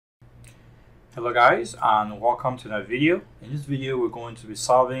Hello guys, and welcome to another video. In this video we're going to be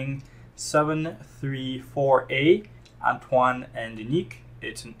solving 734A Antoine and Danik.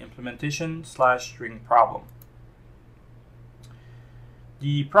 It's an implementation / string problem.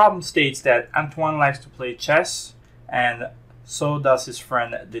 The problem states that Antoine likes to play chess and so does his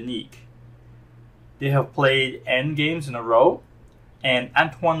friend Danik. They have played N games in a row and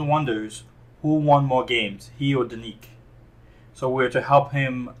Antoine wonders who won more games, he or Danik. So we're to help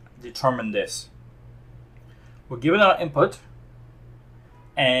him determine this. We're given our input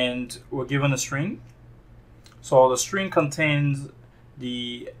and we're given a string. So the string contains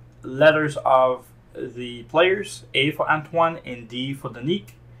the letters of the players, A for Antoine and D for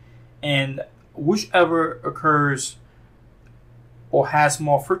Danik, and whichever occurs or has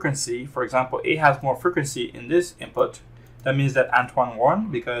more frequency, for example, A has more frequency in this input, that means that Antoine won,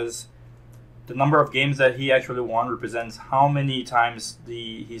 because the number of games that he actually won represents how many times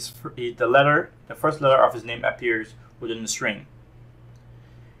the first letter of his name appears within the string.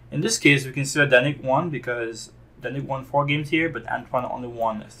 In this case, we consider Danik won because Danik won 4 games here, but Antoine only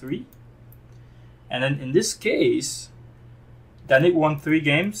won 3. And then in this case, Danik won 3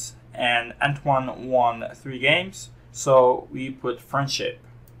 games and Antoine won 3 games. So we put friendship.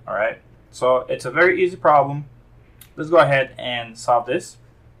 All right. So it's a very easy problem. Let's go ahead and solve this.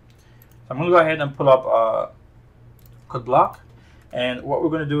 I'm going to go ahead and pull up a code block, and what we're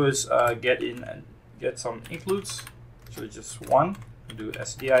going to do is get some includes. So just one, do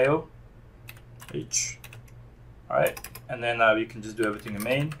SDIO H. All right, and then we can just do everything in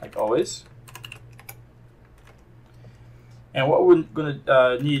main like always. And what we're going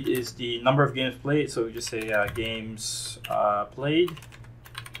to need is the number of games played. So we just say games played,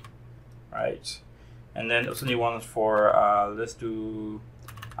 right? And then also need one for let's do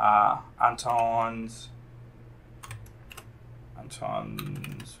Anton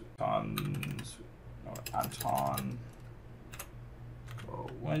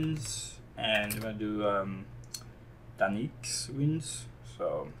wins, and we're gonna do Danik's wins.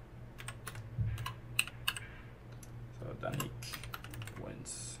 So Danik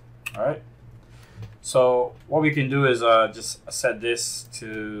wins. All right. So what we can do is just set this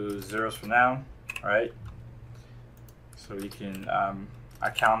to zeros for now. All right. So we can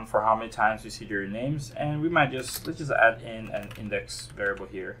account for how many times we see their names, and we might let's just add in an index variable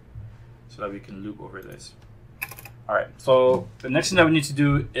here so that we can loop over this. All right, so the next thing that we need to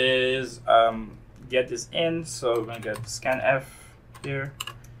do is get this in. So we're going to get scanf here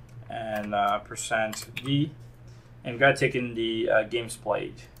and %d, and we've got to take in the games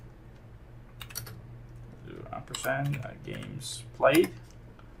played. Do games played.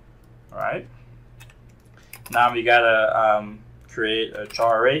 All right, now we gotta create a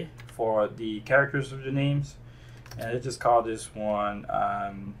char array for the characters of the names, and let's just call this one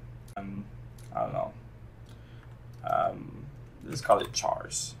I don't know, let's call it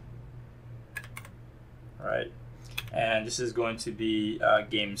chars. All right, and this is going to be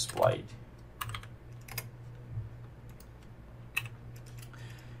games played.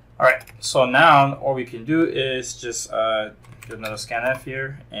 All right, so now all we can do is just get another scanf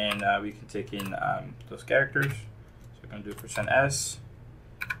here, and we can take in those characters. We're going to do %s,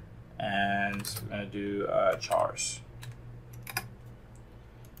 and we're going to do chars.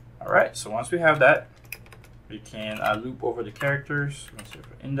 All right, so once we have that, we can loop over the characters. We're going to say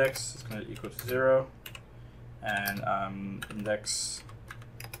for index, it's going to equal to 0, and index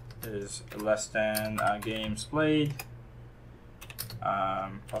is less than games played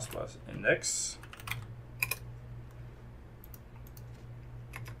plus index.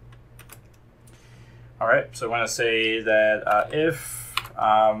 All right, so I want to say that if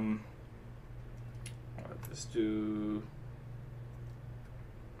let's do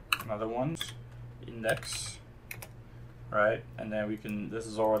another one, index, right? And then we can this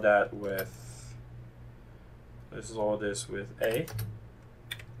is all this with A,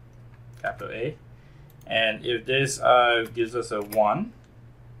 capital A, and if this gives us a 1,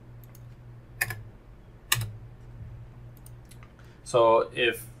 so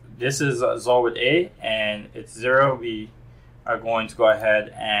if this is XOR with A and it's 0, we are going to go ahead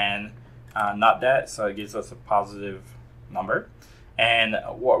and not that, so it gives us a positive number. And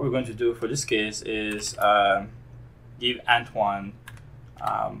what we're going to do for this case is give Antoine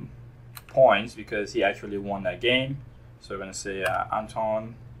points because he actually won that game. So we're going to say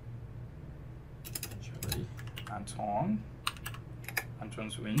Antoine's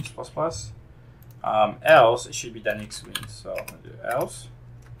wins plus. Else it should be Danik's wins. So I'm going to do else.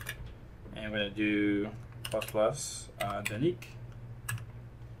 And we're going to do plus Danik.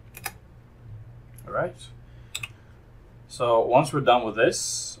 All right. So once we're done with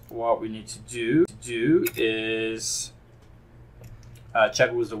this, what we need to do is check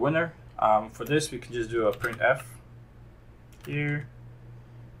who's the winner. For this, we can just do a printf here,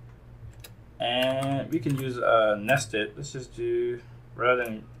 and we can use a nested. Let's just do, rather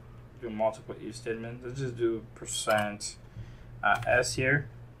than do multiple if statements, let's just do % s here,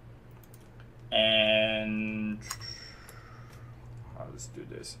 and let's do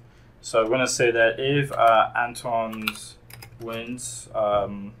this. So we're gonna say that if Anton's wins,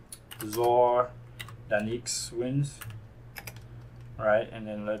 Zor Danik's wins, right? And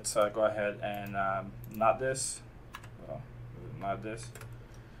then let's go ahead and not this, well, not this.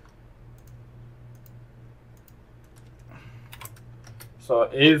 So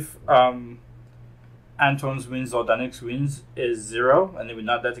if Anton's wins or Danik's wins is 0, and then we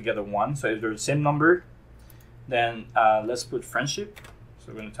not that together 1. So if they're the same number, then let's put friendship. So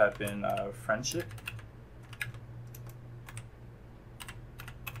we're going to type in friendship.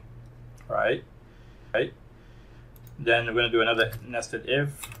 Right. Then we're going to do another nested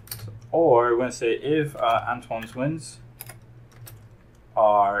if, or we're going to say if Anton's wins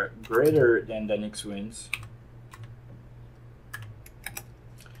are greater than Danik's wins.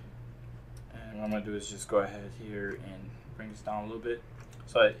 And what I'm going to do is just go ahead here and bring this down a little bit.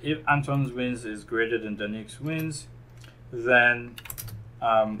 So if Anton's wins is greater than Danik's wins, then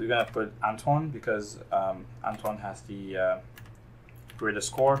we're going to put Anton, because Anton has the greatest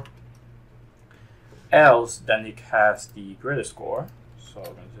score. Else Danik has the greatest score. So we're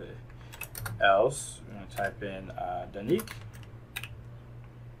going to say else, we're going to type in Danik.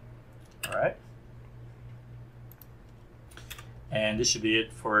 All right. And this should be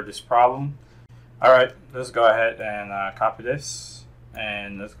it for this problem. All right, let's go ahead and copy this,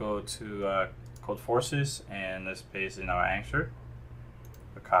 and let's go to Codeforces, and let's paste in our answer.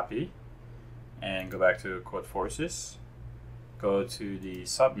 Copy, and go back to Codeforces. Go to the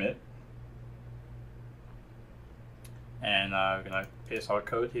submit, and we're gonna paste our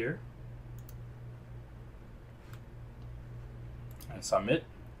code here and submit.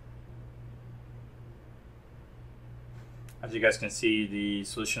 As you guys can see, the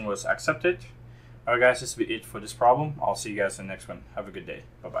solution was accepted. Alright guys, this will be it for this problem. I'll see you guys in the next one. Have a good day.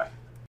 Bye bye.